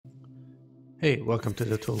Hey, welcome to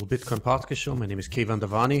the Total Bitcoin Podcast Show. My name is Keyvan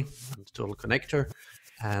Davani. I'm the TotalConnector,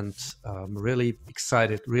 and I'm really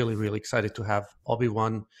excited, really excited to have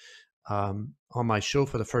Obi-Wan on my show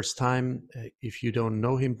for the first time. If you don't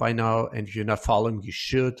know him by now and if you're not following, you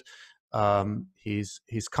should.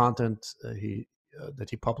 His content that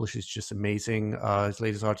he publishes is just amazing. His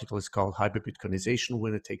latest article is called Hyperbitcoinization,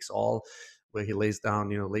 Winner Takes All, where he lays out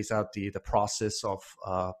the process of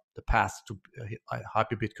the path to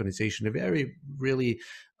hyperbitcoinization, a very really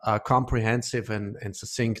comprehensive and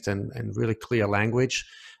succinct and really clear language.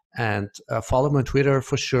 And follow him on Twitter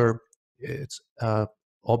for sure. It's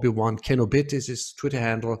ObiWanKenoBit is his Twitter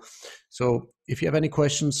handle. So if you have any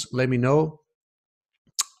questions, let me know.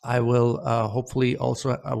 I will hopefully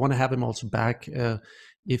also, I want to have him also back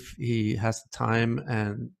if he has the time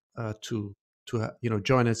and to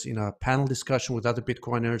join us in a panel discussion with other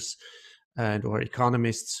Bitcoiners and or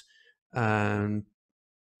economists. And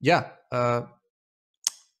we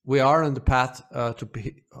are on the path to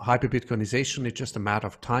hyper-Bitcoinization. It's just a matter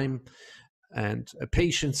of time and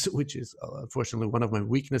patience, which is unfortunately one of my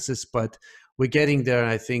weaknesses, but we're getting there.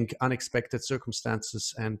 And I think unexpected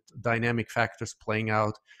circumstances and dynamic factors playing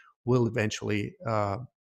out will eventually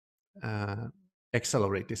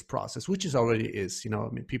accelerate this process, which is already is.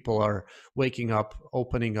 People are waking up,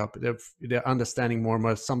 opening up. They're understanding more and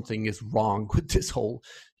more something is wrong with this whole,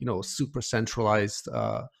 super centralized,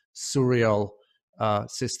 surreal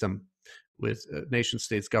system with nation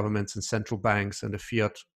states, governments, and central banks, and the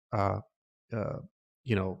fiat,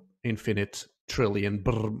 infinite trillion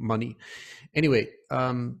money. Anyway,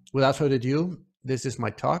 without further ado, this is my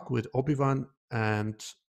talk with Obi-Wan, and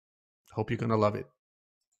hope you're gonna love it.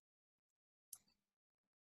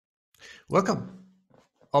 Welcome,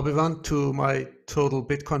 Obi-Wan, to my Total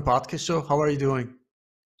Bitcoin Podcast Show. How are you doing?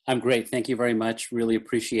 I'm great. Thank you very much. Really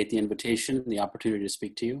appreciate the invitation and the opportunity to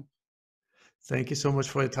speak to you. Thank you so much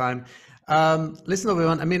for your time. Listen,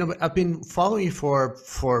 Obi-Wan, I've been following you for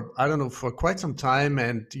quite some time,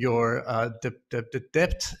 and your the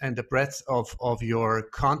depth and the breadth of your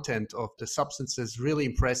content, of the substance, is really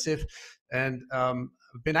impressive. And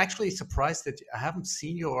I've been actually surprised that I haven't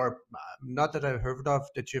seen you, or not that I've heard of,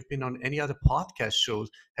 that you've been on any other podcast shows.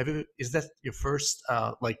 Is that your first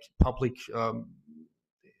public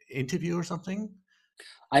interview or something?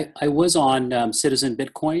 I was on Citizen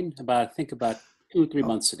Bitcoin about 2-3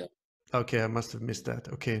 months ago. Okay, I must have missed that.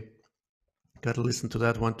 Okay, got to listen to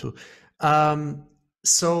that one too.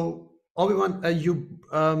 So Obi-Wan,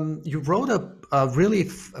 you wrote a really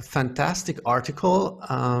fantastic article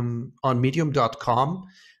on Medium.com.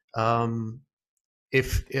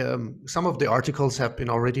 If some of the articles have been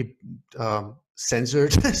already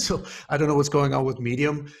censored, so I don't know what's going on with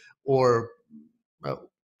Medium, or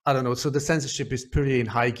I don't know. So the censorship is pretty in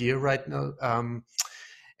high gear right now.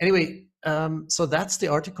 Anyway, so that's the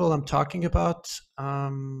article I'm talking about.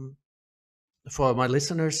 For my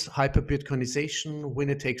listeners, Hyperbitcoinization,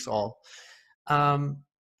 Winner Takes All.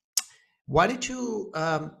 Why did you,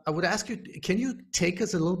 I would ask you, can you take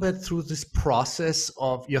us a little bit through this process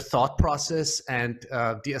of your thought process and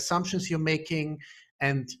the assumptions you're making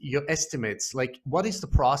and your estimates? Like, what is the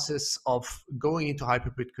process of going into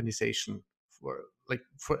hyperbitcoinization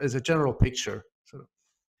as a general picture?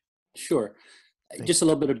 Sure. Just a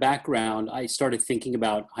little bit of background. I started thinking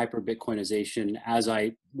about hyper-Bitcoinization as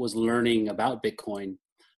I was learning about Bitcoin.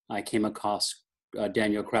 I came across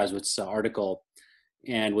Daniel Kraswitz's article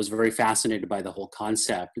and was very fascinated by the whole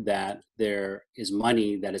concept that there is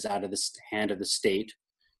money that is out of the hand of the state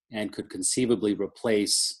and could conceivably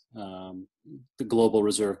replace the global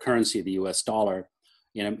reserve currency, the US dollar,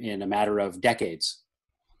 in a matter of decades.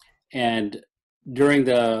 And during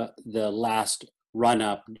the last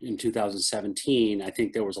run-up in 2017, I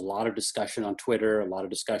think there was a lot of discussion on Twitter, a lot of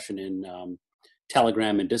discussion in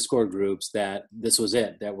Telegram and Discord groups that this was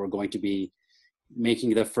it, that we're going to be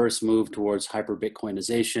making the first move towards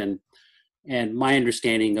hyper-Bitcoinization. And my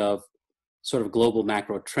understanding of sort of global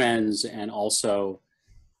macro trends and also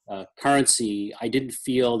currency, I didn't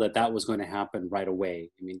feel that was going to happen right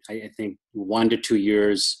away. I think 1 to 2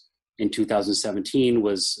 years in 2017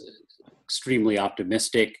 was extremely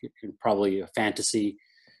optimistic and probably a fantasy.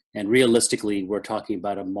 And realistically, we're talking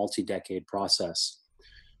about a multi-decade process.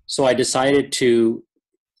 So I decided to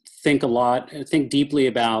think deeply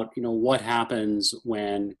about, what happens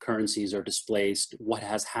when currencies are displaced, what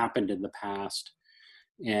has happened in the past,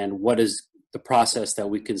 and what is the process that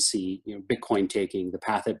we can see, Bitcoin taking, the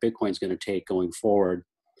path that Bitcoin's going to take going forward.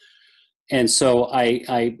 And so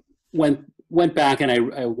I went back and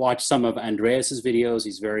I watched some of Andreas's videos.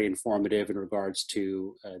 He's very informative in regards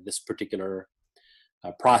to this particular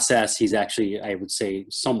process. He's actually, I would say,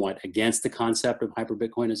 somewhat against the concept of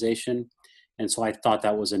hyperbitcoinization. And so I thought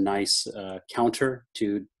that was a nice counter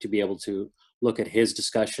to be able to look at his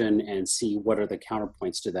discussion and see what are the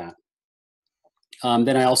counterpoints to that.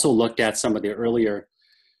 Then I also looked at some of the earlier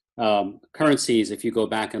currencies. If you go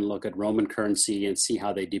back and look at Roman currency and see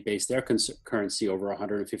how they debased their currency over a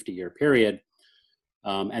 150-year period,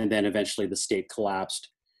 and then eventually the state collapsed.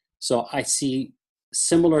 So I see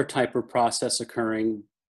similar type of process occurring,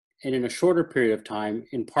 and in a shorter period of time,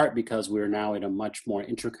 in part because we're now in a much more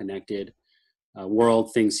interconnected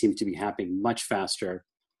world. Things seem to be happening much faster.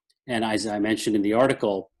 And as I mentioned in the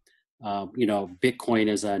article, Bitcoin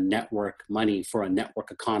is a network money for a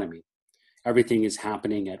network economy. Everything is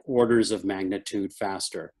happening at orders of magnitude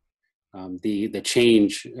faster. The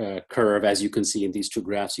change curve, as you can see in these two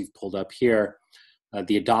graphs you've pulled up here,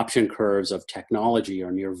 the adoption curves of technology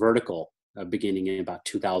are near vertical, beginning in about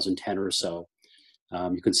 2010 or so.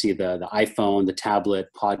 You can see the iPhone, the tablet,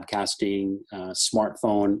 podcasting,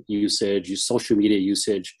 smartphone usage, social media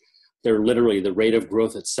usage. They're literally, the rate of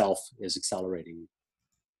growth itself is accelerating.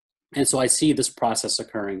 And so I see this process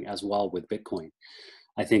occurring as well with Bitcoin.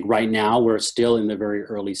 I think right now we're still in the very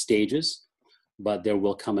early stages, but there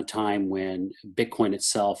will come a time when Bitcoin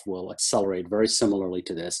itself will accelerate very similarly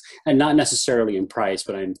to this, and not necessarily in price,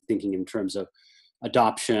 but I'm thinking in terms of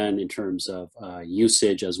adoption, in terms of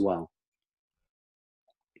usage as well.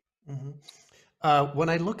 Mm-hmm. When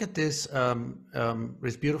I look at this,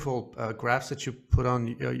 these beautiful graphs that you put on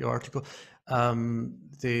your article,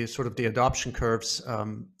 the sort of the adoption curves,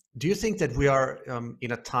 do you think that we are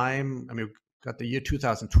in a time, I mean, we've got the year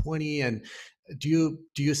 2020, and do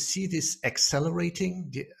you see this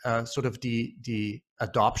accelerating, sort of the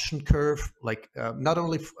adoption curve, like not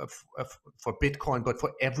only for Bitcoin, but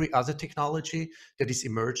for every other technology that is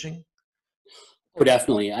emerging? Oh,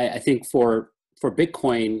 definitely. I think for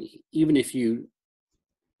Bitcoin, even if you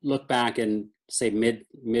look back and say mid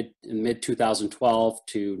 2012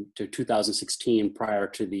 to 2016, prior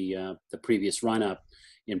to the previous run up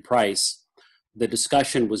in price, the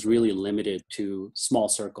discussion was really limited to small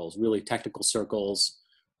circles, really technical circles,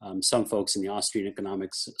 some folks in the Austrian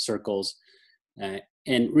economics circles,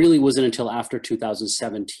 and really wasn't until after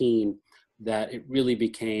 2017 that it really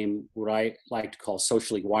became what I like to call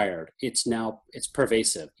socially wired. It's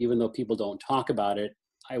pervasive. Even though people don't talk about it,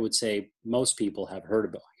 I would say most people have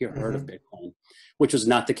heard of Bitcoin, which was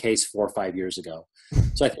not the case 4 or 5 years ago.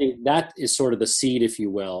 So I think that is sort of the seed, if you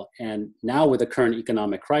will. And now with the current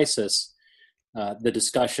economic crisis, the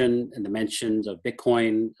discussion and the mentions of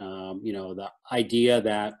Bitcoin, the idea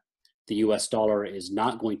that the US dollar is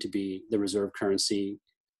not going to be the reserve currency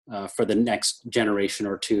for the next generation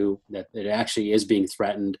or two, that it actually is being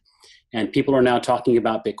threatened. And people are now talking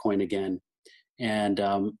about Bitcoin again, and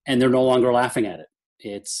they're no longer laughing at it.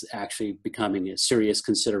 It's actually becoming a serious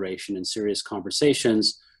consideration and serious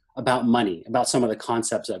conversations about money, about some of the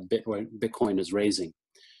concepts that Bitcoin is raising.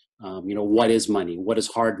 What is money? What is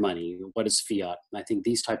hard money? What is fiat? And I think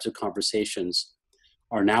these types of conversations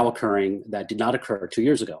are now occurring that did not occur 2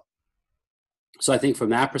 years ago. So I think from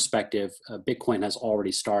that perspective, Bitcoin has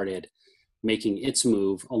already started making its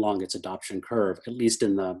move along its adoption curve, at least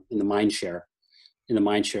in the mindshare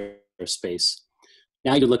space.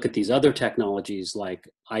 Now you look at these other technologies like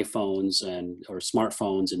iPhones or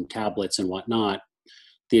smartphones and tablets and whatnot.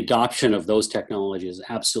 The adoption of those technologies is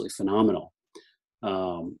absolutely phenomenal.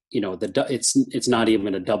 It's not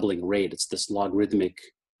even a doubling rate. It's this logarithmic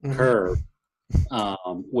curve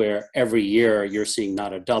where every year you're seeing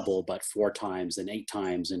not a double, but 4 times and 8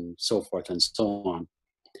 times and so forth and so on.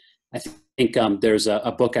 I think there's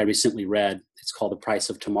a book I recently read. It's called The Price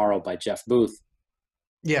of Tomorrow by Jeff Booth.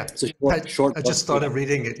 Yeah, I just started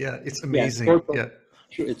reading it. Yeah, it's amazing.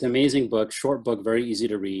 It's an amazing book, short book, very easy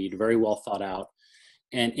to read, very well thought out.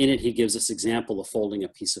 And in it, he gives this example of folding a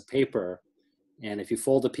piece of paper. And if you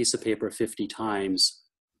fold a piece of paper 50 times,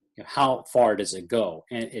 how far does it go?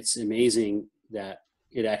 And it's amazing that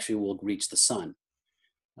it actually will reach the sun,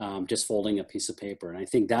 just folding a piece of paper. And I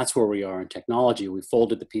think that's where we are in technology. We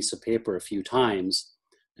folded the piece of paper a few times,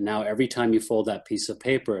 and now every time you fold that piece of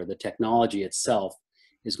paper, the technology itself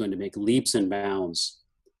is going to make leaps and bounds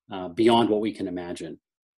beyond what we can imagine.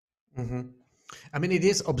 Mm-hmm. I mean, it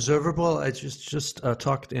is observable. I just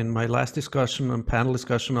talked in my last panel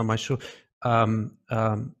discussion on my show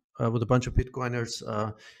with a bunch of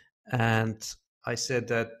Bitcoiners, and I said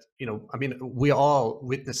that, we're all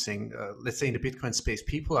witnessing, let's say in the Bitcoin space,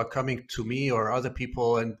 people are coming to me or other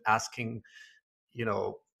people and asking,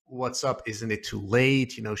 what's up? Isn't it too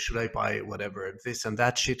late? Should I buy whatever this and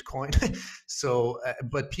that shit coin? So,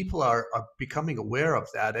 but people are becoming aware of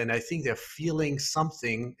that, and I think they're feeling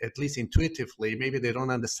something, at least intuitively. Maybe they don't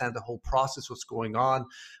understand the whole process, what's going on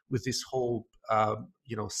with this whole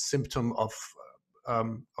symptom of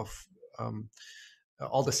um, of um,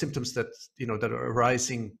 all the symptoms that that are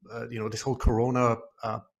arising. This whole corona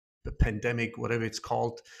pandemic, whatever it's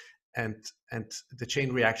called, and the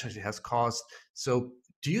chain reactions it has caused. So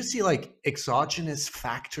do you see like exogenous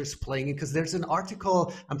factors playing in? Because there's an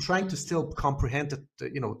article, I'm trying to still comprehend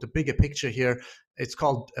the bigger picture here. It's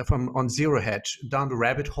called from on Zero Hedge, Down the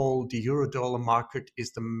Rabbit Hole, the Eurodollar market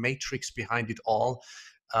is the matrix behind it all.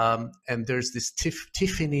 And there's this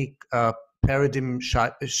Tiffany paradigm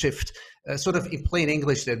shift, sort of in plain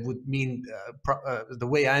English, that would mean, the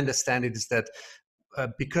way I understand it is that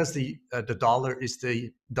because the dollar is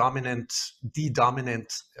the dominant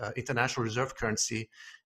international reserve currency,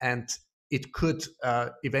 and it could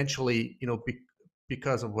eventually,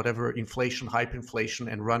 because of whatever inflation, hyperinflation,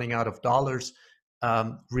 and running out of dollars,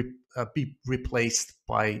 be replaced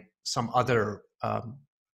by some other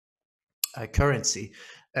currency.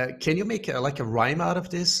 Can you make like a rhyme out of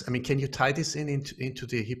this? I mean, can you tie this into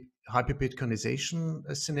the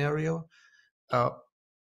hyperbitcoinization scenario? Do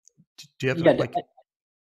you have Yeah, like?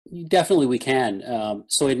 definitely we can.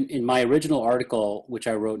 So in my original article, which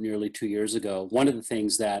I wrote nearly 2 years ago, one of the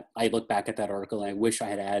things that I look back at that article and I wish I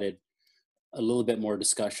had added a little bit more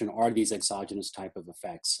discussion are these exogenous type of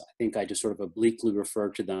effects. I think I just sort of obliquely refer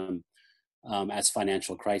to them as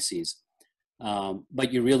financial crises.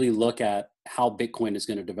 But you really look at how Bitcoin is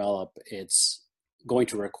going to develop, it's going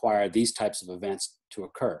to require these types of events to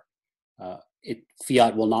occur.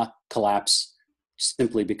 Fiat will not collapse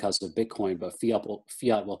simply because of Bitcoin, but fiat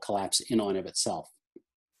will collapse in on of itself.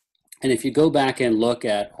 And if you go back and look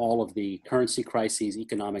at all of the currency crises,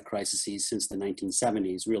 economic crises since the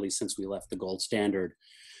 1970s, really since we left the gold standard,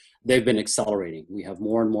 they've been accelerating. We have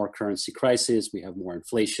more and more currency crises, we have more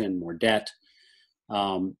inflation, more debt.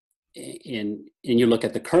 And you look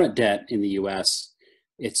at the current debt in the US,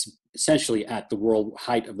 it's essentially at the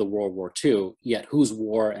height of the World War II, yet whose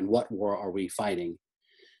war and what war are we fighting?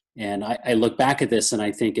 And I look back at this and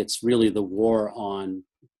I think it's really the war on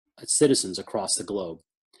citizens across the globe.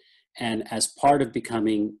 And as part of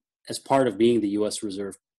being the US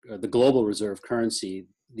reserve, the global reserve currency,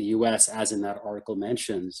 the US, as in that article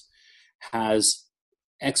mentions, has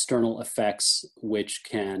external effects which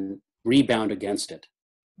can rebound against it.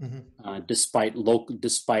 Mm-hmm.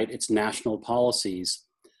 Despite its national policies,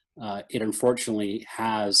 it unfortunately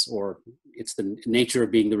has, or it's the nature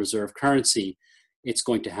of being the reserve currency, it's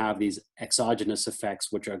going to have these exogenous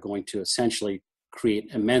effects which are going to essentially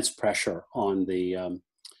create immense pressure on the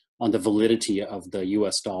validity of the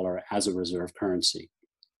US dollar as a reserve currency.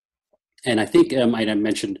 And I think I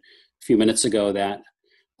mentioned a few minutes ago that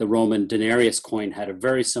the Roman denarius coin had a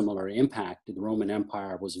very similar impact. The Roman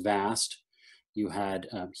Empire was vast. You had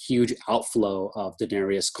huge outflow of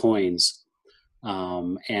denarius coins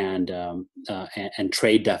and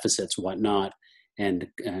trade deficits, whatnot, and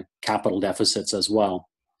capital deficits as well.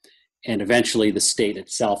 And eventually the state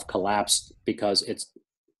itself collapsed because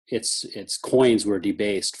its coins were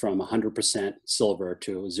debased from 100% silver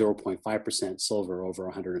to 0.5% silver over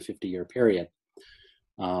a 150-year period.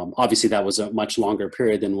 Obviously, that was a much longer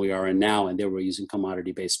period than we are in now, and they were using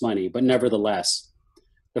commodity-based money. But nevertheless,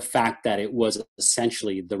 the fact that it was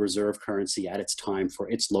essentially the reserve currency at its time for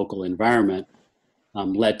its local environment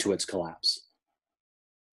led to its collapse.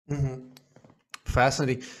 Mm-hmm.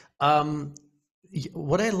 Fascinating.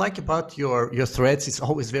 What I like about your threads is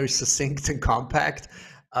always very succinct and compact.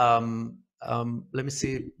 Let me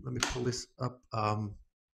see. Let me pull this up.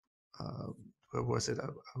 Where was it?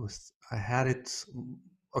 I had it.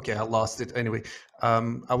 Okay, I lost it. Anyway,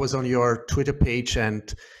 I was on your Twitter page,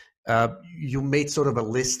 and you made sort of a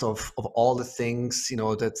list of all the things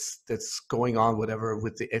that's going on, whatever,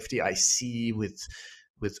 with the FDIC, with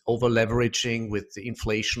over leveraging, with the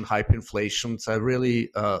inflation, hyperinflation. So I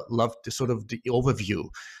really loved the sort of the overview.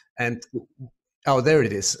 And oh, there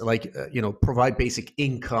it is. Like provide basic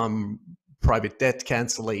income, private debt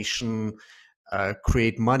cancellation,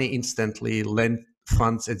 create money instantly, lend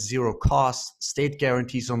funds at zero cost, state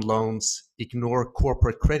guarantees on loans, ignore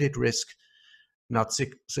corporate credit risk, not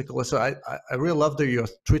cyclical. So I really love your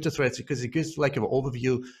Twitter threads because it gives like an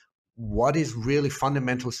overview what is really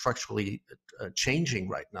fundamental structurally changing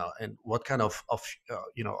right now, and what kind of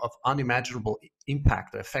unimaginable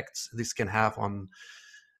impact or effects this can have on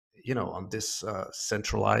on this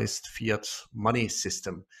centralized fiat money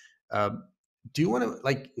system. Do you want to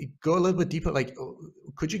like go a little bit deeper, like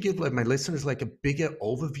could you give like my listeners like a bigger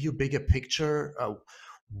overview, bigger picture,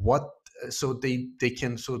 what so they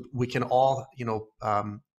can so we can all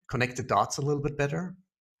connect the dots a little bit better?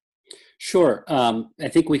 Sure. I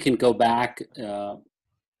think we can go back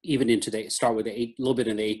even start with a little bit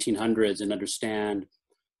in the 1800s and understand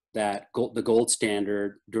that the gold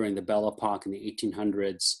standard during the Belle Epoque in the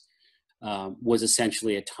 1800s was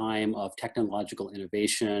essentially a time of technological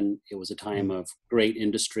innovation. It was a time of great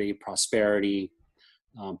industry, prosperity.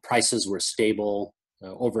 Prices were stable.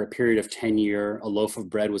 Over a period of 10 years, a loaf of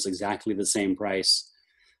bread was exactly the same price.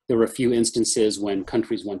 There were a few instances when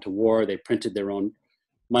countries went to war, they printed their own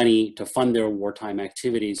money to fund their wartime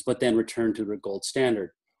activities, but then returned to the gold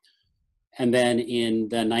standard. And then in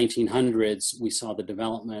the 1900s, we saw the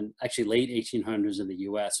development, actually late 1800s in the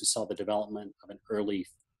US, we saw the development of an early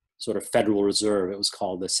sort of Federal Reserve. It was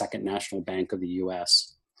called the Second National Bank of the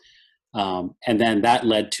US. And then that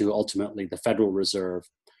led to ultimately the Federal Reserve.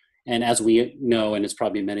 And as we know, and as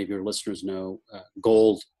probably many of your listeners know,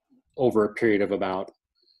 gold over a period of about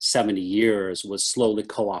 70 years was slowly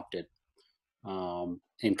co-opted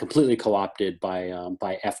and completely co-opted by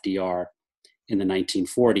FDR in the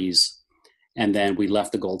 1940s. And then we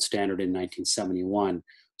left the gold standard in 1971.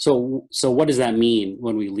 So what does that mean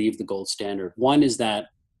when we leave the gold standard? One is that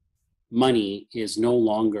money is no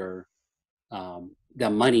longer,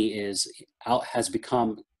 that money has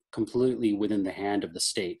become completely within the hand of the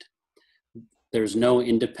state. There's no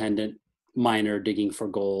independent miner digging for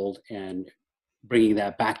gold and bringing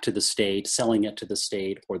that back to the state, selling it to the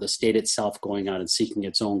state, or the state itself going out and seeking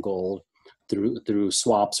its own gold through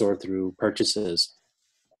swaps or through purchases.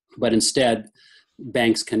 But instead,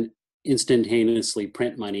 banks can instantaneously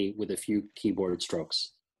print money with a few keyboard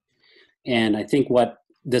strokes. And I think what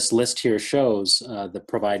this list here shows, the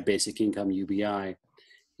Provide Basic Income UBI,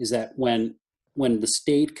 is that when the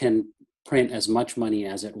state can print as much money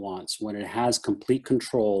as it wants, when it has complete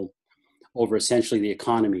control over essentially the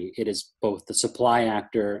economy, it is both the supply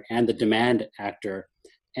actor and the demand actor,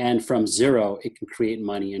 and from zero, it can create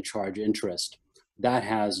money and charge interest. That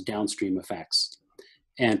has downstream effects.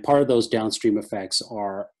 And part of those downstream effects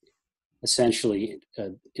are essentially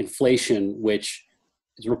inflation, which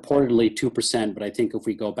is reportedly 2%, but I think if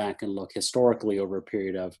we go back and look historically over a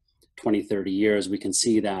period of 20, 30 years, we can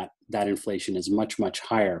see that inflation is much, much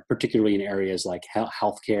higher, particularly in areas like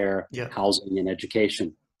healthcare, housing, and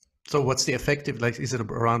education. So what's the effective, like, is it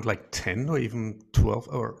around like 10 or even 12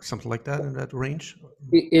 or something like that in that range?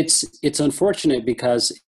 It's unfortunate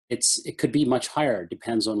because it could be much higher. It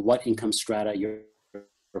depends on what income strata you're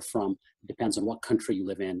from. It depends on what country you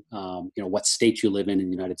live in, what state you live in the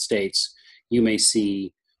United States. You may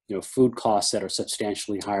see, food costs that are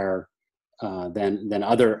substantially higher than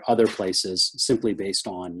other places, simply based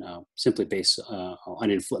on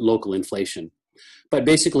local inflation. But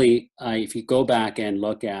basically, if you go back and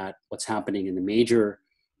look at what's happening in the major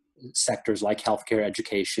sectors like healthcare,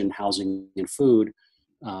 education, housing, and food,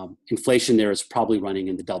 inflation there is probably running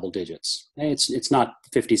in the double digits. It's not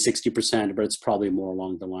 50, 60%, but it's probably more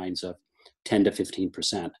along the lines of 10 to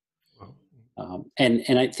 15%.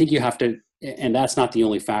 And I think you have to, and that's not the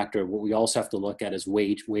only factor. What we also have to look at is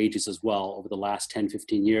wages as well. Over the last 10,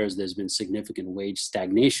 15 years, there's been significant wage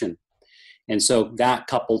stagnation. And so that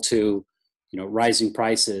coupled to, rising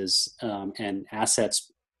prices and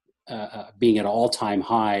assets being at all-time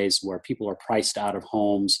highs where people are priced out of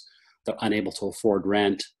homes, they're unable to afford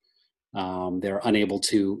rent, they're unable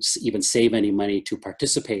to even save any money to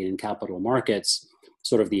participate in capital markets,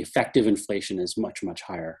 sort of the effective inflation is much, much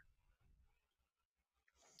higher.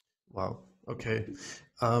 Wow. Okay.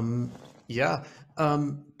 Do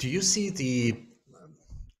you see the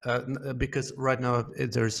because right now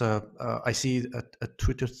there's I see a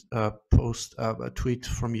Twitter post, a tweet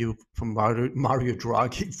from you, from Mario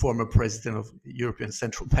Draghi, former president of European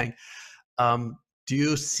Central Bank. Do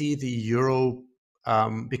you see the euro,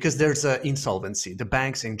 because there's an insolvency, the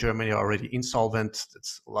banks in Germany are already insolvent.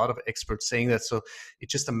 That's a lot of experts saying that. So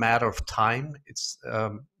it's just a matter of time. It's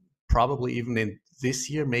probably even in this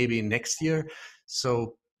year, maybe next year.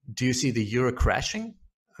 So do you see the euro crashing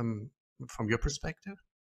from your perspective?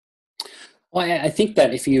 Well, I think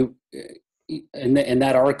that if you, in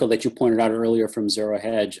that article that you pointed out earlier from Zero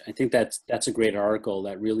Hedge, I think that's a great article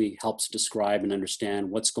that really helps describe and understand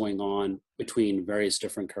what's going on between various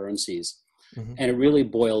different currencies. Mm-hmm. And it really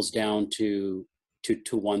boils down to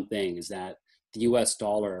one thing, is that the US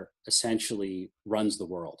dollar essentially runs the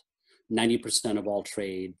world. 90% of all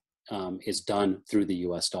trade is done through the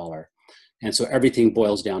US dollar. And so everything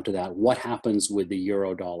boils down to that. What happens with the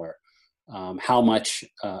euro dollar? How much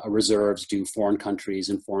reserves do foreign countries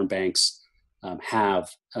and foreign banks have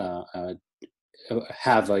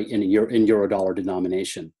have in euro dollar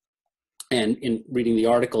denomination. And in reading the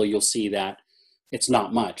article, you'll see that it's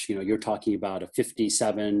not much. You know, you're talking about a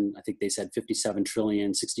 57, I think they said 57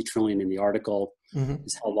 trillion, 60 trillion in the article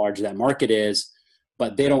is how large that market is.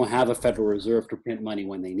 But they don't have a Federal Reserve to print money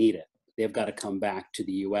when they need it. They've got to come back to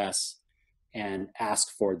the US and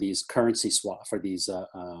ask for these currency swap, for these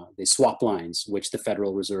swap lines, which the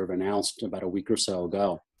Federal Reserve announced about a week or so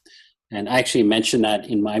ago. And I actually mentioned that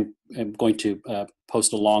in I'm going to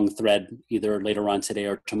post a long thread either later on today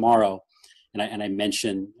or tomorrow. And I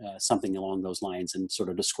mentioned something along those lines and sort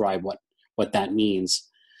of describe what that means.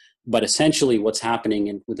 But essentially what's happening,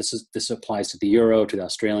 and this applies to the euro, to the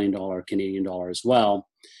Australian dollar, Canadian dollar as well,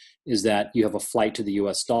 is that you have a flight to the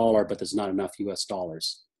US dollar, but there's not enough US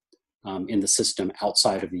dollars in the system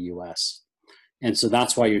outside of the US. And so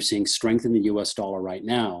that's why you're seeing strength in the US dollar right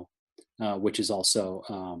now, which is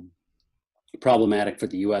also problematic for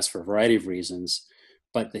the US for a variety of reasons.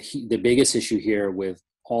 But the biggest issue here with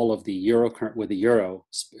all of the euro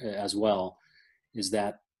as well is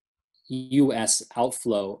that US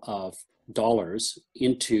outflow of dollars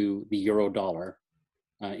into the euro dollar,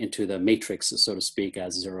 into the matrix, so to speak,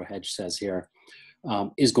 as Zero Hedge says here,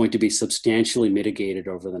 is going to be substantially mitigated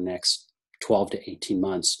over the next 12 to 18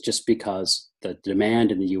 months, just because the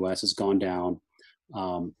demand in the US has gone down.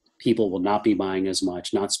 People will not be buying as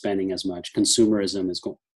much, not spending as much. Consumer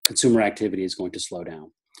activity is going to slow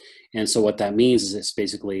down. And so what that means is it's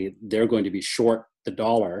basically they're going to be short the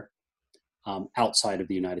dollar outside of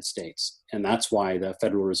the United States. And that's why the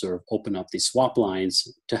Federal Reserve opened up these swap lines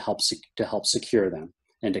to help secure them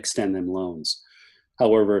and extend them loans.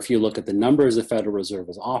 However, if you look at the numbers the Federal Reserve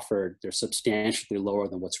has offered, they're substantially lower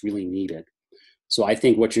than what's really needed. So I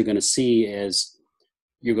think what you're going to see is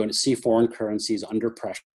you're going to see foreign currencies under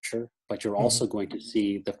pressure, but you're also going to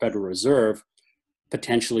see the Federal Reserve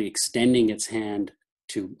potentially extending its hand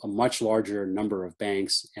to a much larger number of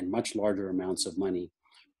banks and much larger amounts of money,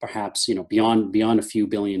 perhaps beyond a few $1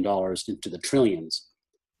 billion into the trillions.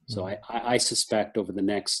 So I suspect over the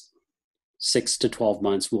next 6 to 12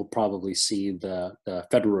 months, we'll probably see the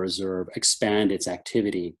Federal Reserve expand its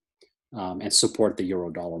activity and support the euro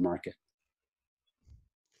dollar market.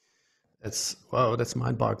 That's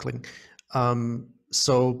mind-boggling.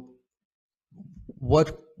 So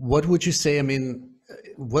what would you say? I mean,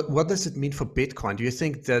 what does it mean for Bitcoin? Do you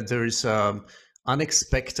think that there is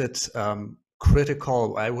unexpected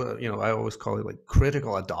critical, I always call it like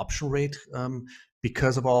critical adoption rate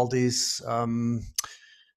because of all these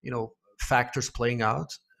factors playing out?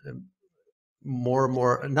 More and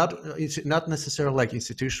more, not necessarily like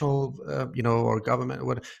institutional, or government,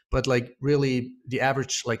 but like really the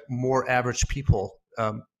average, like more average people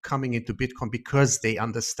coming into Bitcoin because they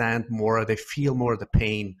understand more, they feel more of the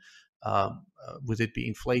pain. Would it be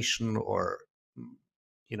inflation or,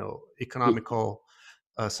 economical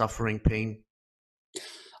suffering, pain?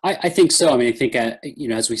 I think so. I mean, I think,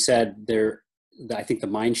 as we said, I think the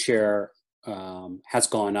mind share has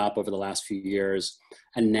gone up over the last few years.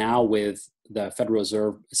 And now with the Federal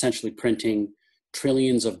Reserve essentially printing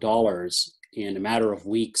trillions of dollars in a matter of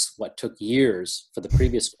weeks, what took years for the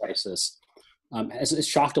previous crisis, has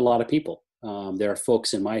shocked a lot of people. There are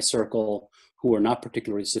folks in my circle who are not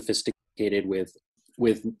particularly sophisticated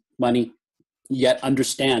with money, yet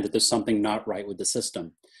understand that there's something not right with the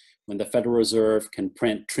system. When the Federal Reserve can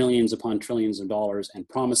print trillions upon trillions of dollars and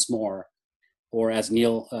promise more, or as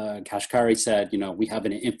Neil Kashkari said, we have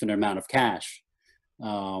an infinite amount of cash.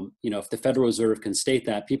 If the Federal Reserve can state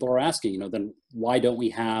that, people are asking, then why don't we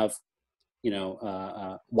have,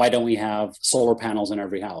 solar panels in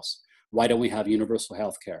every house? Why don't we have universal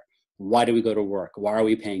health care? Why do we go to work? Why are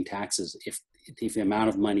we paying taxes if the amount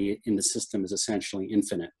of money in the system is essentially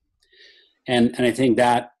infinite? And I think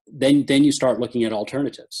that then you start looking at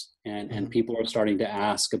alternatives, and people are starting to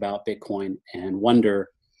ask about Bitcoin and wonder,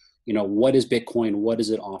 what is Bitcoin? What does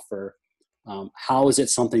it offer? How is it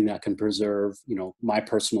something that can preserve, my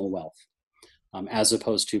personal wealth, as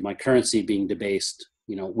opposed to my currency being debased,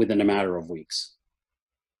 within a matter of weeks?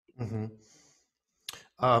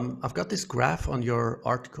 I've got this graph on your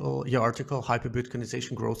article,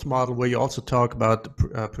 Hyperbitcoinization growth model, where you also talk about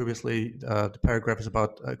previously the paragraph is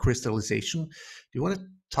about crystallization. Do you want to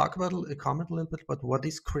comment a little bit about what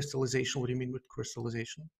is crystallization? What do you mean with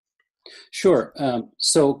crystallization? Sure.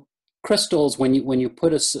 So crystals, when you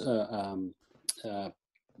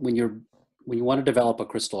want to develop a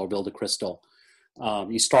crystal or build a crystal,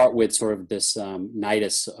 you start with sort of this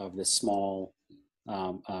nidus of this small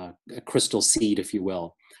a crystal seed, if you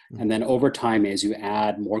will. And then over time, as you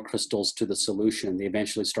add more crystals to the solution, they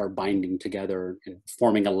eventually start binding together and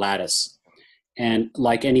forming a lattice. And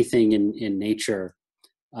like anything in nature,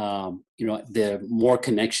 the more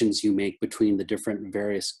connections you make between the different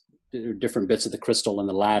bits of the crystal and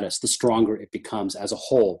the lattice, the stronger it becomes as a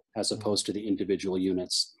whole, as opposed to the individual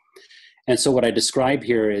units. And so what I describe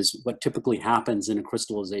here is what typically happens in a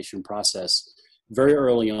crystallization process. Very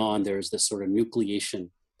early on, there's this sort of nucleation.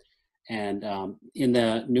 And in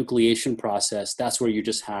the nucleation process, that's where you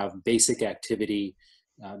just have basic activity,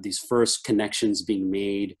 these first connections being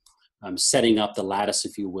made, setting up the lattice,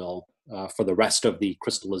 if you will, for the rest of the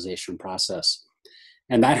crystallization process.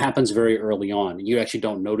 And that happens very early on. You actually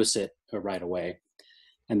don't notice it right away.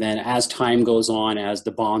 And then as time goes on, as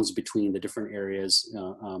the bonds between the different areas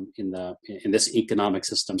in this economic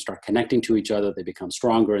system start connecting to each other, they become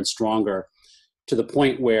stronger and stronger to the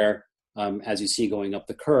point where, as you see going up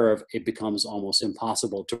the curve, it becomes almost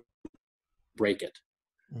impossible to break it.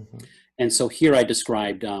 Mm-hmm. And so here I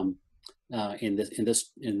described in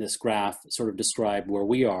this graph, sort of described where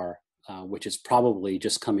we are, which is probably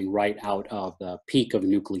just coming right out of the peak of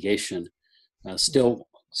nucleation, still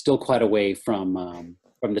quite away from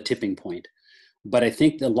the tipping point. But I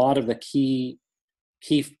think a lot of the key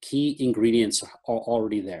ingredients are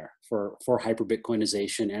already there for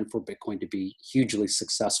hyperbitcoinization and for Bitcoin to be hugely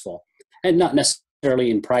successful, and not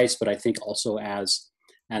necessarily in price, but I think also as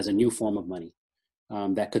a new form of money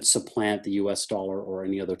that could supplant the US dollar or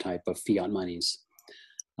any other type of fiat monies.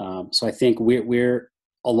 So I think we're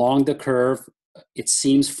along the curve. It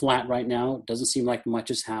seems flat right now. It doesn't seem like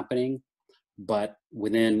much is happening, but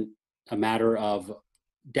within a matter of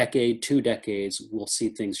decade, 2 decades, we'll see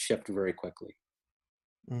things shift very quickly.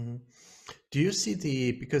 Mm-hmm. Do you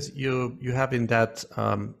see because you have in that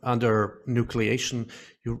under nucleation,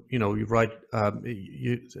 you write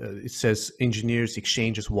it says engineers,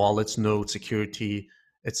 exchanges, wallets, nodes, security,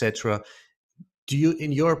 etc. Do you,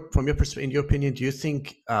 in your opinion, do you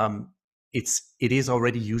think it is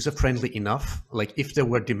already user friendly enough? Like if there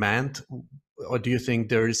were demand, or do you think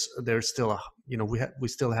there's still we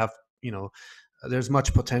still have there's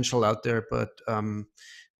much potential out there, but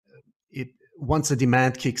once the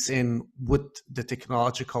demand kicks in, would the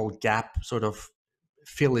technological gap sort of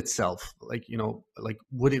fill itself? Like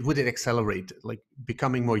would it accelerate, like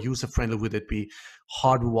becoming more user friendly? Would it be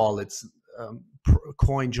hard wallets,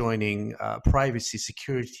 coin joining, privacy,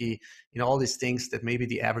 security, all these things that maybe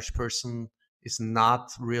the average person is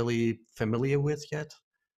not really familiar with yet?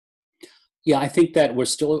 Yeah, I think that we're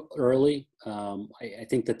still early. I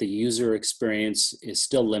think that the user experience is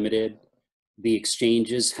still limited. The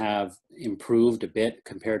exchanges have improved a bit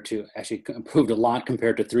improved a lot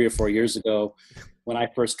compared to 3 or 4 years ago. When I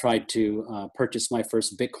first tried to purchase my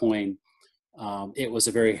first Bitcoin, it was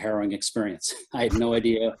a very harrowing experience. I had no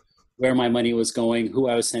idea where my money was going, who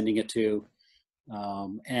I was sending it to.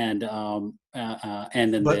 And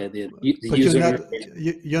then the user.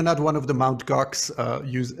 You're not one of the Mt. Gox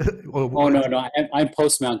Oh no, I'm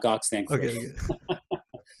post Mt. Gox, thankfully. Okay.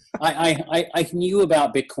 I knew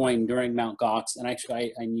about Bitcoin during Mt. Gox, and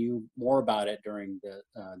actually I knew more about it during the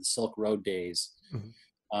Silk Road days.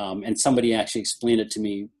 Mm-hmm. And somebody actually explained it to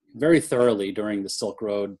me very thoroughly during the Silk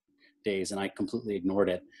Road days, and I completely ignored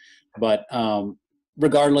it. But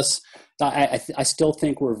regardless, I still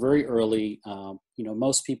think we're very early.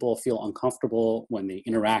 Most people feel uncomfortable when they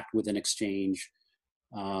interact with an exchange.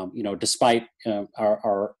 Despite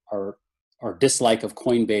our dislike of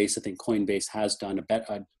Coinbase, I think Coinbase has done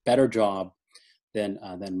a better job than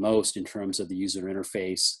most in terms of the user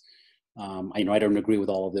interface. I don't agree with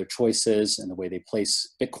all of their choices and the way they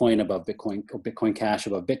place Bitcoin above Bitcoin, or Bitcoin Cash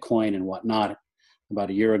above Bitcoin and whatnot about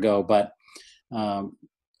a year ago, but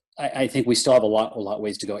I think we still have a lot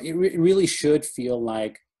ways to go. It really should feel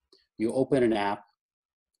like you open an app,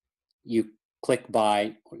 you click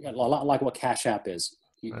buy, a lot like what Cash App is.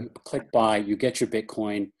 You click buy, you get your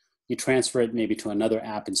Bitcoin, you transfer it maybe to another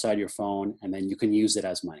app inside your phone, and then you can use it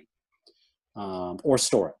as money or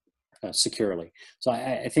store it securely. So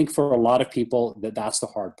I think for a lot of people that's the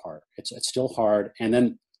hard part. It's still hard, and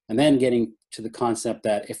then getting to the concept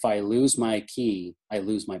that if I lose my key, I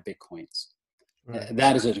lose my Bitcoins. Right.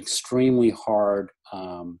 That is an extremely hard.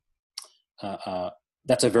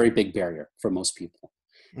 That's a very big barrier for most people,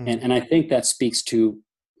 and I think that speaks to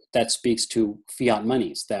fiat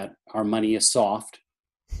monies, that our money is soft.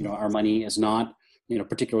 Our money is not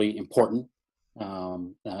particularly important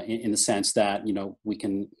in the sense that we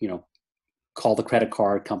can call the credit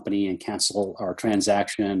card company and cancel our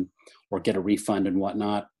transaction or get a refund and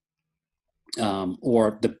whatnot.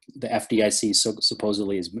 Or the FDIC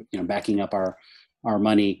supposedly is backing up our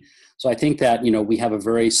money. So I think that we have a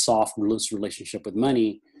very soft, loose relationship with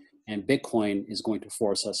money, and Bitcoin is going to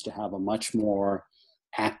force us to have a much more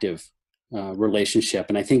active relationship.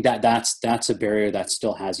 And I think that that's a barrier that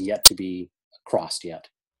still has yet to be crossed yet.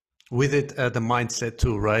 With it, the mindset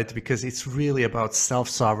too, right? Because it's really about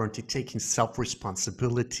self-sovereignty, taking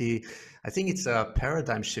self-responsibility. I think it's a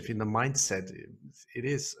paradigm shift in the mindset. It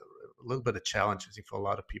is a little bit of a challenge, I think, for a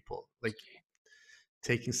lot of people, like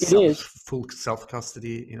taking It is. full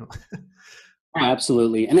self-custody, you know.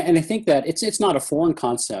 Absolutely. And I think that it's not a foreign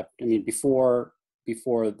concept. I mean, before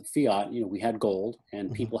the fiat, we had gold,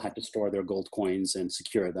 and people had to store their gold coins and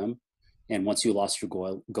secure them. And once you lost your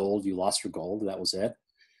gold, you lost your gold. That was it.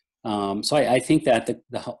 So I think that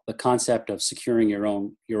the concept of securing your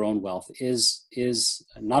own wealth is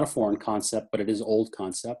not a foreign concept, but it is old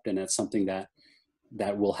concept, and it's something that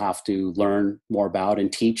we'll have to learn more about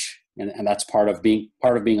and teach. And that's part of being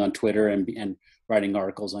on Twitter and writing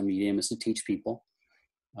articles on Medium, is to teach people.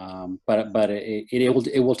 But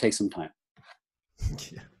it will take some time.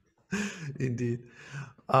 Yeah, indeed.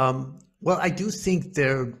 Well, I do think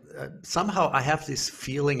there somehow I have this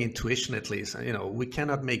feeling, intuition at least. We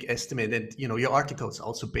cannot make estimate, and your article is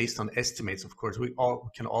also based on estimates. Of course, we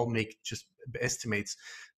can all make just estimates,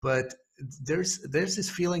 but there's this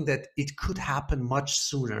feeling that it could happen much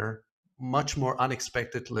sooner, much more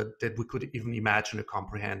unexpected than we could even imagine or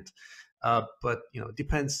comprehend. But it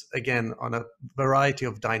depends again on a variety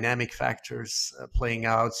of dynamic factors playing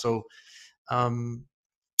out. So.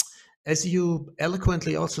 As you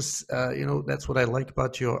eloquently also, that's what I like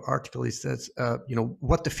about your article, is that,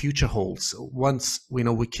 what the future holds. Once,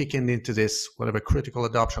 we kick into this, whatever, critical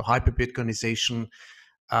adoption, hyper-Bitcoinization,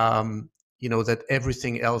 that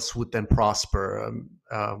everything else would then prosper.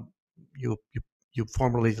 You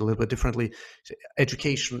formulate it a little bit differently.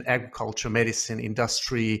 Education, agriculture, medicine,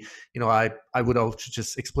 industry. I would also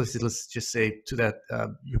just explicitly just say to that,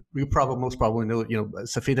 you most probably know,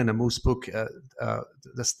 Safid and Amu's book,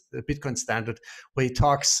 the Bitcoin Standard, where he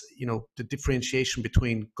talks, the differentiation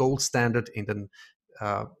between gold standard in the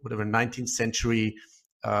 19th century,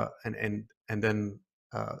 and then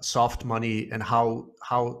soft money, and how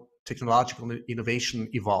technological innovation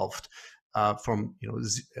evolved from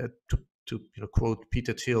to quote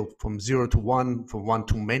Peter Thiel, from 0 to 1, from 1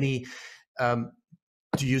 to many.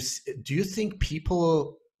 Do you think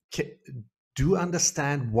people do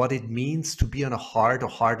understand what it means to be on a hard or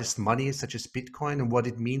hardest money such as Bitcoin, and what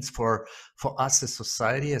it means for us as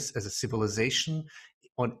society, as a civilization,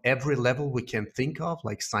 on every level we can think of,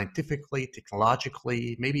 like scientifically,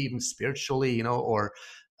 technologically, maybe even spiritually, or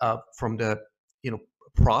from the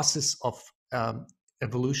process of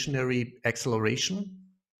evolutionary acceleration?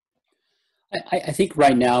 I think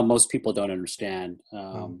right now most people don't understand.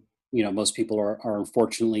 Most people are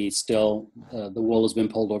unfortunately still, the wool has been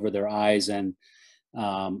pulled over their eyes, and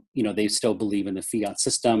they still believe in the fiat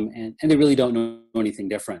system, and they really don't know anything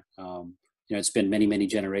different. It's been many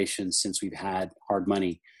generations since we've had hard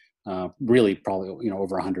money, really probably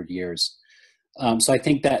over 100 years. So I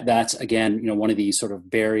think that's again one of these sort of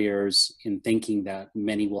barriers in thinking that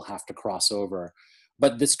many will have to cross over.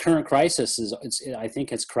 But this current crisis I think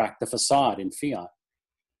has cracked the facade in fiat.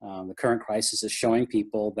 The current crisis is showing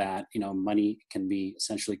people that money can be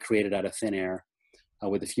essentially created out of thin air,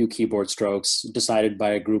 with a few keyboard strokes, decided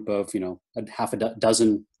by a group of half a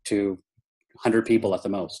dozen to 100 people at the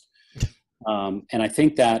most. And I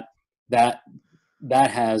think that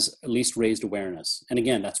has at least raised awareness. And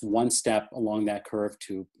again, that's one step along that curve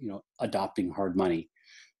to adopting hard money.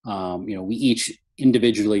 We each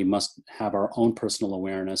individually must have our own personal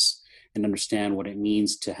awareness and understand what it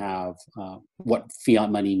means to have what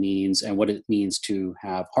fiat money means and what it means to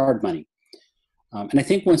have hard money. And I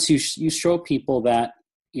think once you show people that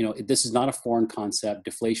this is not a foreign concept,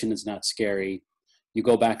 deflation is not scary. You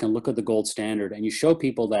go back and look at the gold standard, and you show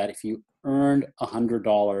people that if you earned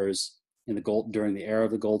 $100 in the gold during the era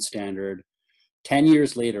of the gold standard, 10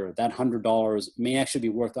 years later, that $100 may actually be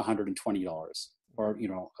worth $120. Or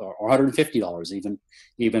 $150,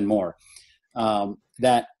 even more.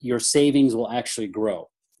 That your savings will actually grow.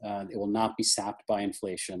 It will not be sapped by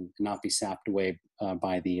inflation, not be sapped away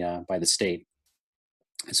by the state.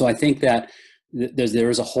 So I think that there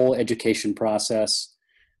is a whole education process,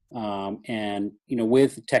 and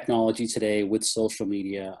with technology today, with social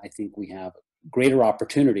media, I think we have greater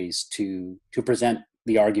opportunities to present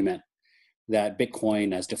the argument that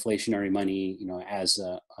Bitcoin as deflationary money,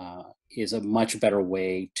 is a much better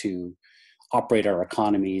way to operate our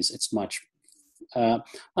economies. It's much, I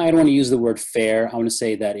don't want to use the word fair. I want to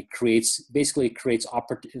say that it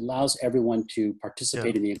allows everyone to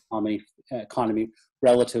participate in the economy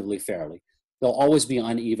relatively fairly. There'll always be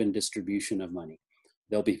uneven distribution of money.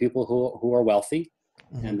 There'll be people who are wealthy,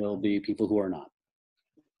 and there'll be people who are not.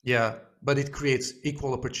 Yeah, but it creates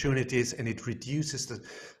equal opportunities, and it reduces the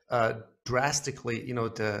drastically,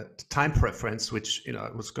 the time preference, which,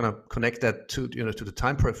 I was going to connect that to, to the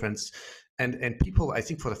time preference. And people, I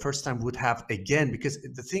think, for the first time would have, again, because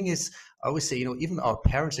the thing is, I always say, even our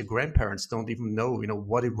parents and grandparents don't even know,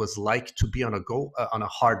 what it was like to be on a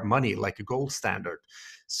hard money, like a gold standard.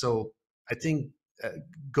 So I think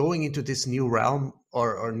going into this new realm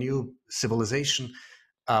or new civilization,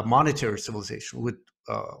 monetary civilization with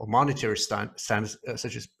or monetary standards,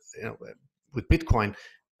 such as, with Bitcoin,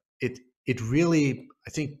 it really, I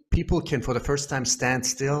think people can for the first time stand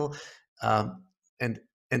still,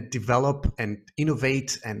 and develop and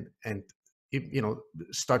innovate and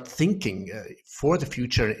start thinking for the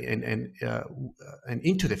future and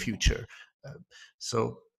into the future.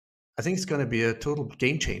 So I think it's going to be a total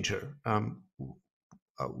game changer.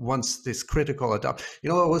 Once this critical adopt,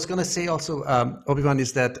 I was going to say also, Obi-Wan,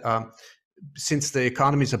 is that since the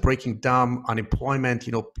economies are breaking down, unemployment,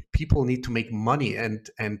 people need to make money and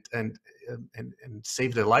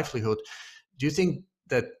save their livelihood. Do you think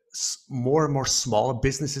that more and more smaller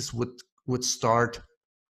businesses would start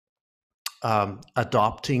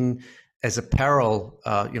adopting as a parallel,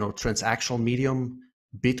 transactional medium,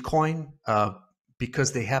 Bitcoin,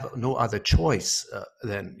 because they have no other choice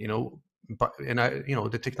then, but, and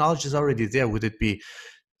the technology is already there. Would it be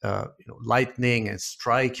Lightning and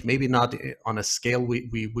Strike? Maybe not on a scale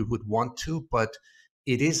we would want to, but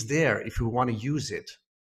it is there if we want to use it.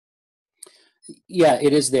 Yeah,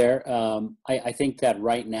 it is there. I think that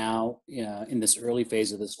right now, in this early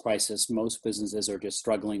phase of this crisis, most businesses are just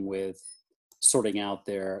struggling with sorting out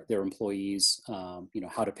their employees,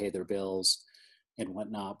 how to pay their bills and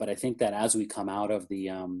whatnot. But I think that as we come out of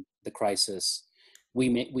the crisis, we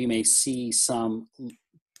may see some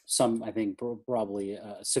I think probably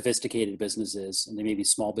sophisticated businesses, and they may be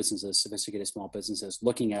small businesses, sophisticated small businesses,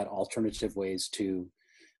 looking at alternative ways to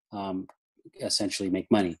essentially make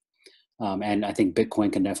money. And I think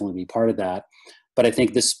Bitcoin can definitely be part of that. But I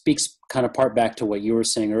think this speaks kind of part back to what you were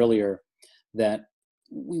saying earlier, that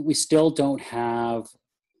we still don't have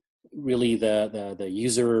really the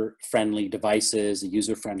user-friendly devices, the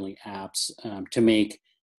user-friendly apps to make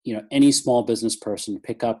any small business person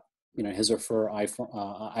pick up his or her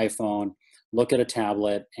iPhone, look at a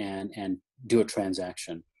tablet, and do a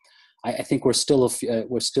transaction. I think we're still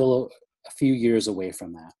a few years away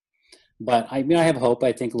from that. But I have hope.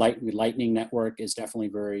 I think Lightning Network is definitely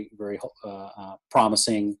very, very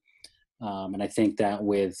promising, and I think that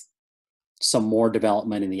with some more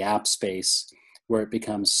development in the app space, where it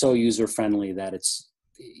becomes so user friendly that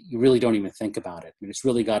you really don't even think about it. I mean, it's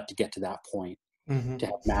really got to get to that point to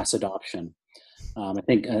have mass adoption. I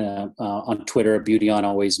think on Twitter, Beautyon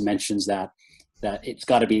always mentions that it's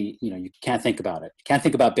got to be, you can't think about it. You can't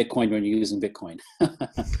think about Bitcoin when you're using Bitcoin.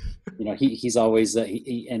 He's always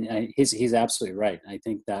he's absolutely right. I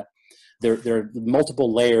think that there are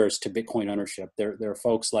multiple layers to Bitcoin ownership. There are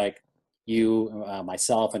folks like you,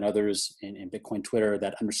 myself, and others in Bitcoin Twitter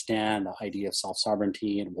that understand the idea of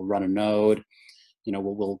self-sovereignty and will run a node.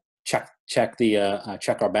 We'll check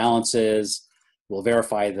our balances. We'll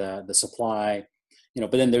verify the supply.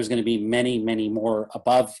 But then there's going to be many more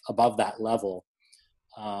above that level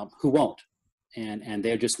who won't, and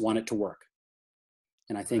they just want it to work.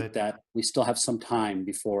 And I think that we still have some time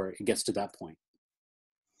before it gets to that point.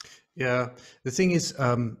 Yeah, the thing is,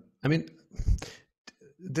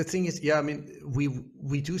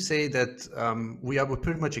 we do say that we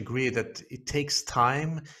pretty much agree that it takes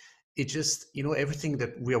time. It just, everything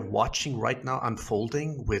that we are watching right now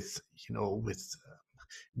unfolding with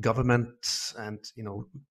government and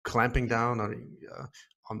clamping down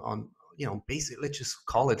on basic, let's just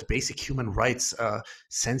call it basic human rights,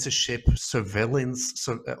 censorship, surveillance,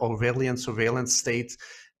 Orwellian surveillance state,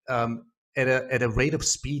 at a rate of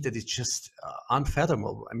speed that is just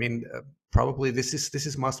unfathomable. I mean, probably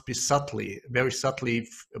this must be very subtly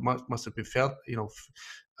must have been felt,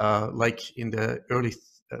 like in the early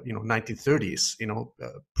 1930s,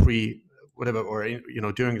 pre whatever, or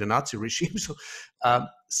during the Nazi regime. So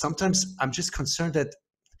sometimes I'm just concerned that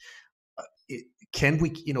can we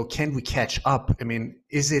catch up? I mean,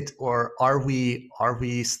 is it, or are we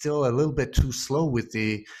still a little bit too slow with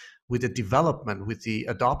the development, with the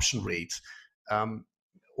adoption rate,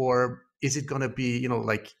 or is it going to be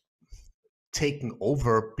like taken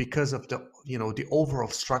over because of the overall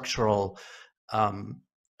structural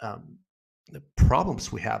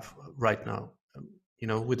problems we have right now?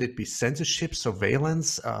 Would it be censorship,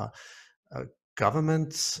 surveillance,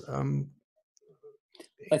 governments?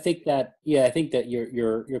 I think that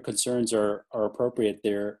your concerns are appropriate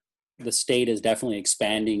there. the state is definitely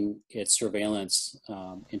expanding its surveillance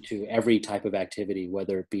into every type of activity,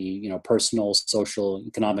 whether it be personal, social,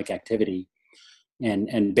 economic activity,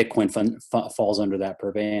 and Bitcoin falls under that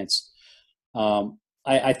purveyance.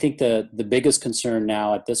 I think the biggest concern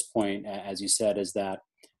now at this point, as you said, is that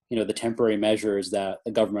the temporary measures that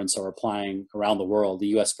the governments are applying around the world, the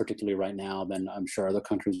U.S. particularly right now, then I'm sure other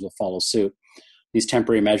countries will follow suit. These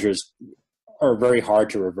temporary measures are very hard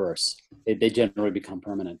to reverse. They generally become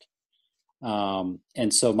permanent.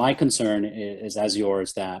 And so my concern is as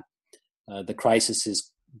yours, that the crisis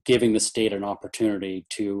is giving the state an opportunity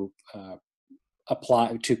to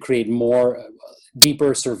create more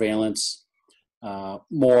deeper surveillance,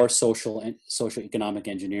 more social economic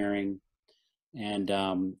engineering, and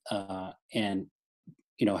how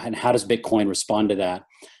does Bitcoin respond to that?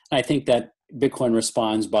 And I think that Bitcoin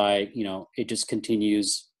responds by it just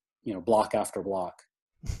continues block after block.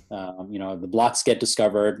 The blocks get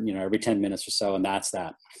discovered every 10 minutes or so, and that's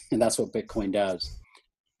what Bitcoin does.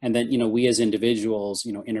 And then we as individuals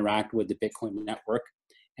interact with the Bitcoin network,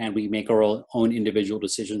 and we make our own individual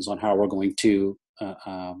decisions on how we're going to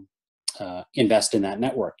invest in that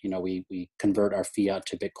network. We convert our fiat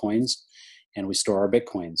to Bitcoins, and we store our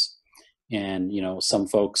Bitcoins. And some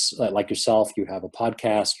folks like yourself, you have a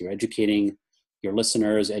podcast, you're educating your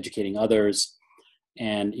listeners, educating others,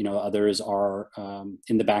 and others are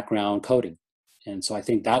in the background coding. And so I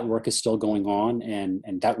think that work is still going on,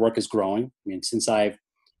 and that work is growing. I mean, since I've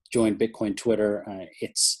joined Bitcoin Twitter,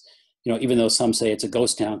 it's even though some say it's a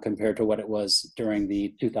ghost town compared to what it was during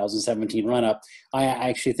the 2017 run-up, I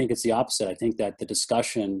actually think it's the opposite. I think that the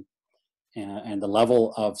discussion and the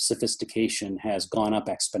level of sophistication has gone up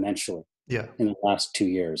exponentially in the last 2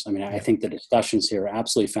 years. I mean, I think the discussions here are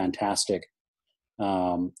absolutely fantastic.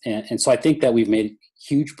 And so I think that we've made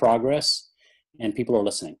huge progress, and people are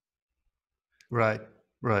listening. Right.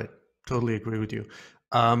 Totally agree with you.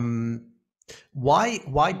 Why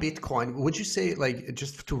Bitcoin? Would you say, like,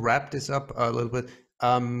 just to wrap this up a little bit,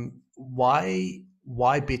 why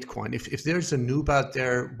Bitcoin? If there's a noob out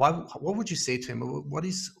there, what would you say to him? What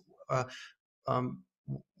is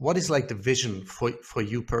like the vision for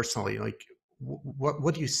you personally? Like,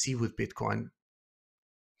 what do you see with Bitcoin?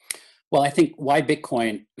 Well, I think why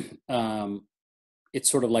Bitcoin, it's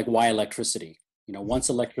sort of like why electricity. Once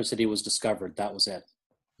electricity was discovered, that was it.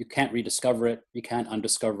 You can't rediscover it. You can't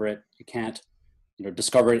undiscover it. You can't,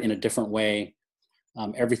 discover it in a different way.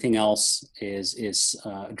 Everything else is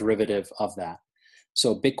a derivative of that.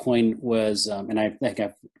 So Bitcoin was, and I think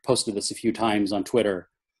I've posted this a few times on Twitter.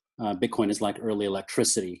 Bitcoin is like early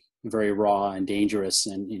electricity, very raw and dangerous,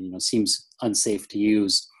 and seems unsafe to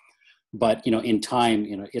use. But in time,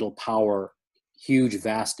 it'll power huge,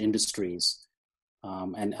 vast industries,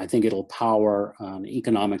 and I think it'll power an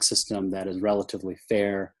economic system that is relatively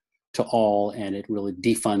fair to all, and it really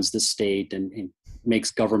defunds the state and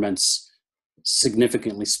makes governments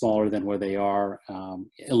significantly smaller than where they are,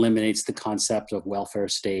 eliminates the concept of welfare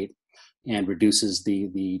state, and reduces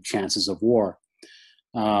the chances of war.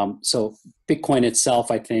 So Bitcoin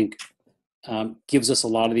itself, I think, gives us a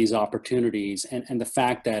lot of these opportunities, and the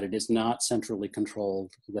fact that it is not centrally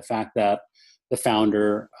controlled, the fact that the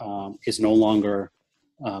founder is no longer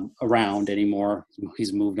around anymore,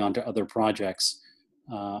 he's moved on to other projects,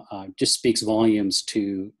 just speaks volumes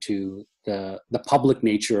to the public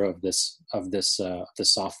nature of this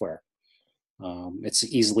software. It's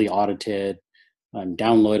easily audited,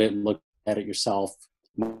 download it, look at it yourself,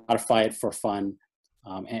 modify it for fun,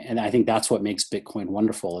 and I think that's what makes Bitcoin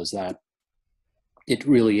wonderful, is that it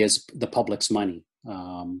really is the public's money.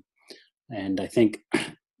 And I think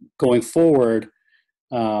going forward,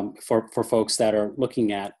 for folks that are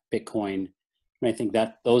looking at Bitcoin, I think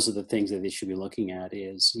that those are the things that they should be looking at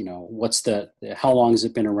is, what's how long has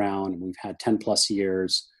it been around? We've had 10 plus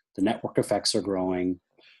years, the network effects are growing.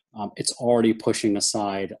 It's already pushing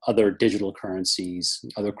aside other digital currencies,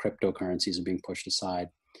 other cryptocurrencies are being pushed aside.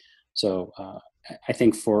 So I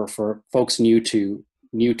think for folks new to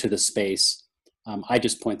the space, I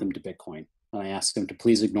just point them to Bitcoin, and I ask them to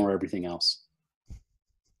please ignore everything else.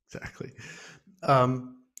 Exactly.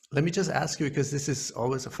 Let me just ask you, because this is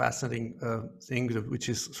always a fascinating thing, which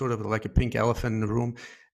is sort of like a pink elephant in the room,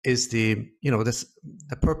 is the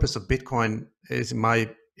purpose of Bitcoin is, in my,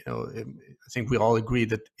 I think we all agree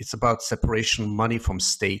that it's about separation of money from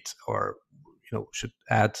state, or, should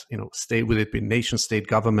add, state, with it be nation state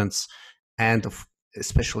governments, and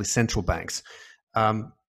especially central banks.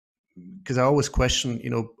 Because I always question,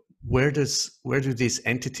 where do these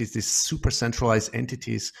entities, these super centralized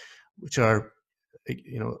entities, which are,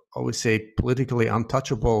 always say politically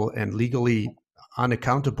untouchable and legally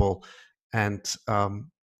unaccountable, and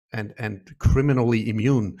and criminally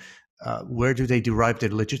immune, where do they derive their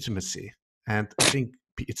legitimacy? And I think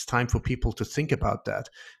it's time for people to think about that.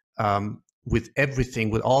 With everything,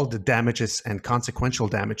 with all the damages and consequential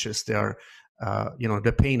damages, there are,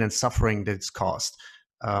 the pain and suffering that it's caused,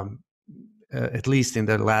 at least in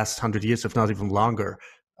the last 100 years, if not even longer.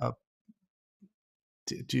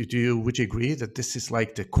 Would you agree that this is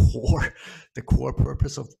like the core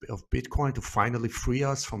purpose of Bitcoin, to finally free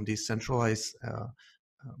us from these centralized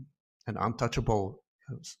and untouchable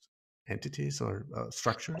entities or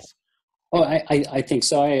structures? Oh, I think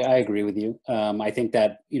so. I agree with you. I think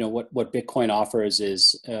that, what Bitcoin offers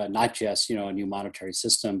is not just, a new monetary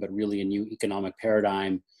system, but really a new economic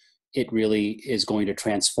paradigm. It really is going to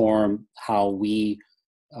transform how we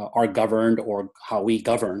are governed, or how we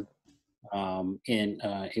govern.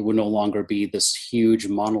 It would no longer be this huge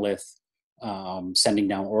monolith sending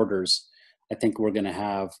down orders. I think we're going to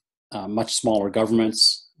have much smaller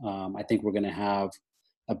governments. I think we're going to have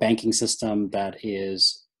a banking system that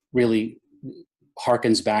is really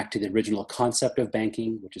harkens back to the original concept of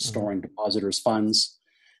banking, which is storing depositors' funds.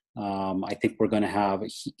 I think we're going to have a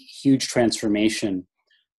huge transformation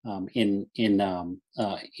in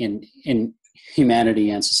humanity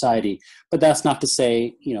and society. But that's not to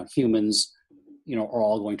say, humans, are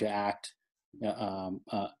all going to act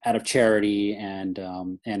out of charity and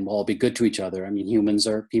will all be good to each other. I mean,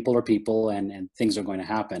 people are people, and things are going to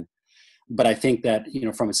happen. But I think that,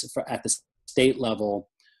 at the state level,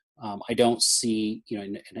 I don't see,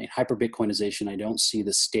 in hyper-Bitcoinization, I don't see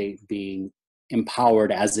the state being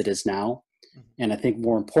empowered as it is now. And I think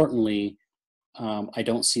more importantly, I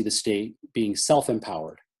don't see the state being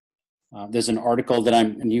self-empowered. There's an article that a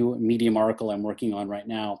new Medium article I'm working on right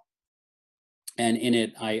now. And in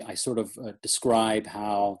it, I sort of describe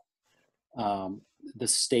how the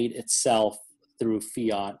state itself, through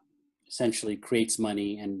fiat, essentially creates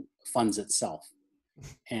money and funds itself.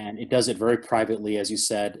 And it does it very privately, as you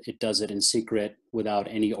said. It does it in secret without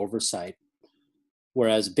any oversight.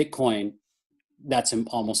 Whereas Bitcoin, that's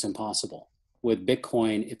almost impossible. With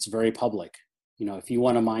Bitcoin, it's very public. If you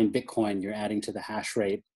want to mine Bitcoin, you're adding to the hash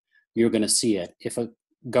rate, you're going to see it. If a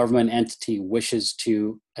government entity wishes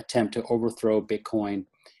to attempt to overthrow Bitcoin,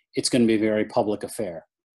 it's going to be a very public affair.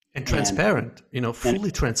 And transparent,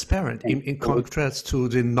 fully transparent, in contrast to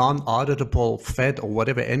the non-auditable Fed or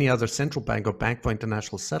whatever, any other central bank or bank for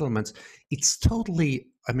international settlements. It's totally,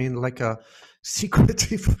 like a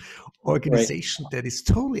secretive organization that is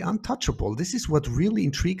totally untouchable. This is what really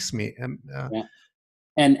intrigues me. Yeah.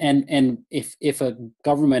 And if a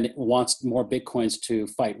government wants more Bitcoins to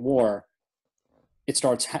fight war, it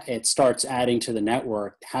starts adding to the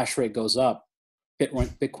network. Hash rate goes up,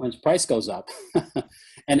 Bitcoin's price goes up,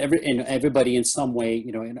 and everybody in some way,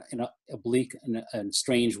 in a oblique and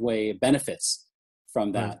strange way, benefits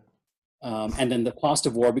from that. Right. And then the cost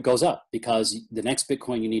of war goes up, because the next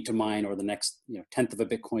Bitcoin you need to mine, or the next tenth of a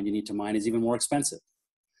Bitcoin you need to mine, is even more expensive.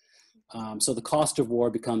 So the cost of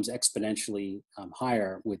war becomes exponentially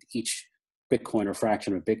higher with each Bitcoin or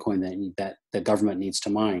fraction of Bitcoin that the government needs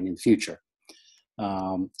to mine in the future.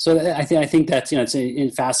 So I think that's,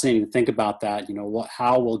 it's fascinating to think about that.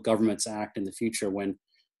 How will governments act in the future when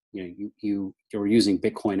you're using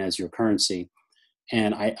Bitcoin as your currency?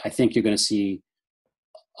 And I think you're going to see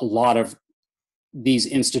a lot of these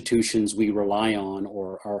institutions we rely on,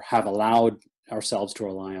 or have allowed ourselves to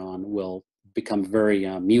rely on, will become very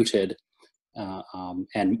muted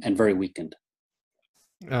and very weakened.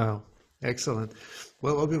 Oh, excellent.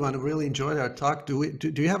 Well, Obi-Wan, I really enjoyed our talk. Do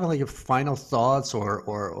you have like a final thoughts or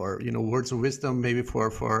words of wisdom maybe for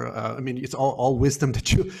it's all wisdom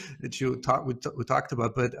that we talked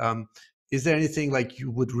about, but is there anything like you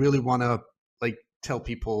would really want to like tell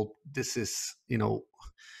people? This is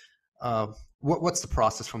what's the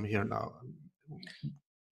process from here now?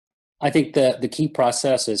 I think the key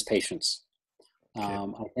process is patience. Okay.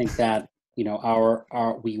 I think that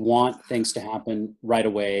we want things to happen right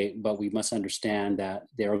away, but we must understand that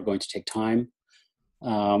they are going to take time.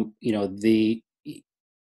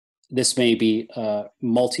 This may be a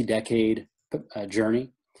multi-decade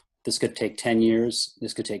journey. This could take 10 years.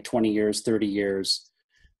 This could take 20 years, 30 years,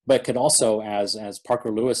 but could also, as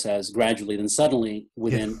Parker Lewis says, gradually, then suddenly,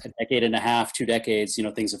 within a decade and a half, 2 decades,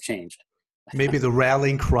 things have changed. Maybe the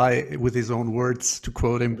rallying cry, with his own words, to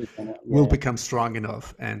quote him, will become strong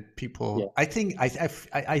enough, and people. I think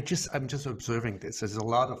I'm just observing this. There's a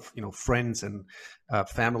lot of friends and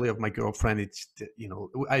family of my girlfriend. It's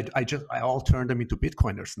I all turned them into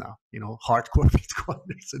Bitcoiners now. Hardcore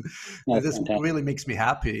Bitcoiners, and this really makes me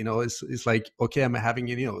happy. It's like, okay, I'm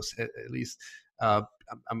having at least I'm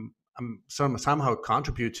somehow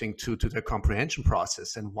contributing to the comprehension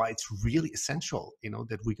process, and why it's really essential,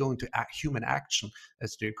 that we go into human action,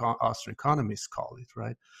 as the Austrian economists call it,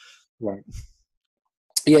 right? Right.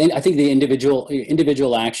 Yeah, and I think the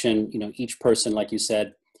individual action, each person, like you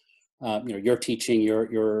said, you're teaching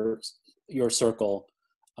your circle,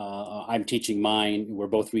 I'm teaching mine. We're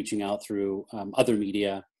both reaching out through other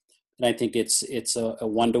media, and I think it's a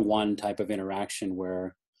one-to-one type of interaction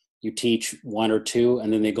where you teach one or two,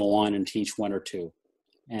 and then they go on and teach one or two,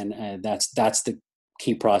 and that's the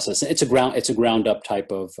key process. It's a ground up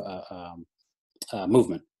type of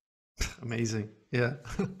movement. Amazing, yeah.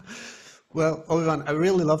 Well, Obiwan, I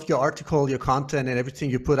really love your article, your content, and everything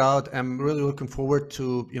you put out. I'm really looking forward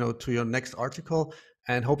to to your next article,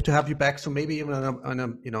 and hope to have you back. So maybe even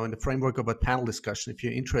in the framework of a panel discussion if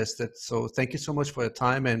you're interested. So thank you so much for your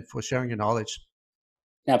time and for sharing your knowledge.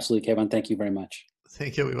 Absolutely, Keyvan. Thank you very much.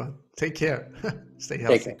 Thank you, everyone. Take care. Stay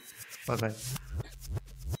healthy. Bye-bye.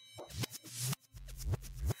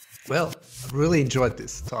 Well, I really enjoyed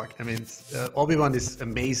this talk. I mean, Obiwan is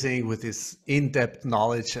amazing with his in-depth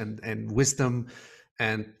knowledge and wisdom,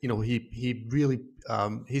 and he really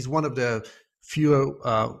he's one of the few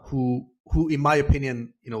who in my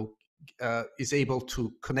opinion is able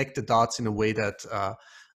to connect the dots in a way that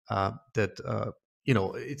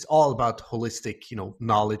it's all about holistic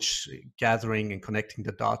knowledge gathering and connecting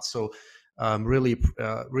the dots. So really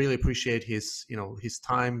appreciate his his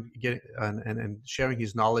time and sharing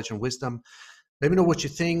his knowledge and wisdom. Let me know what you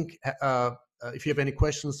think. If you have any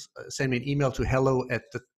questions, send me an email to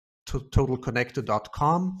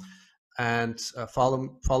hello@TheTotalConnector.com, and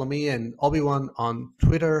follow me and Obiwan on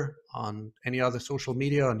Twitter, on any other social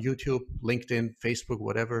media, on YouTube, LinkedIn, Facebook,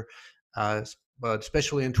 whatever, but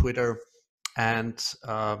especially in Twitter. And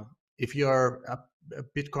if you are a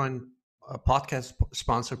Bitcoin podcast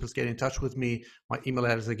sponsor, please get in touch with me. My email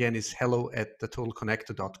address again is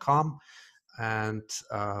hello@TheTotalConnector.com, and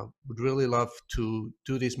would really love to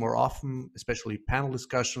do this more often, especially panel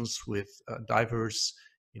discussions with diverse,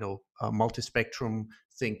 multi-spectrum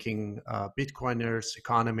thinking Bitcoiners,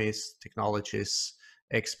 economists, technologists,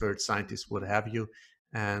 experts, scientists, what have you.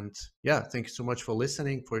 And yeah, thank you so much for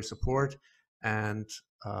listening, for your support, and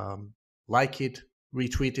like it,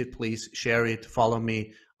 retweet it, please share it, follow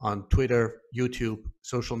me on Twitter, YouTube,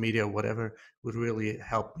 social media, whatever, would really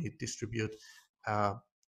help me distribute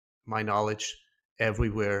my knowledge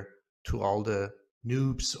everywhere to all the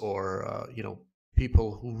noobs or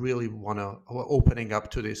people who really who are opening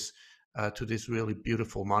up to this really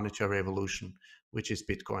beautiful monetary revolution, which is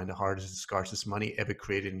Bitcoin, the hardest and scarcest money ever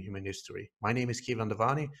created in human history. My name is Keyvan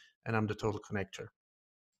Davani, and I'm the Total Connector.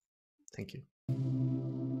 Thank you.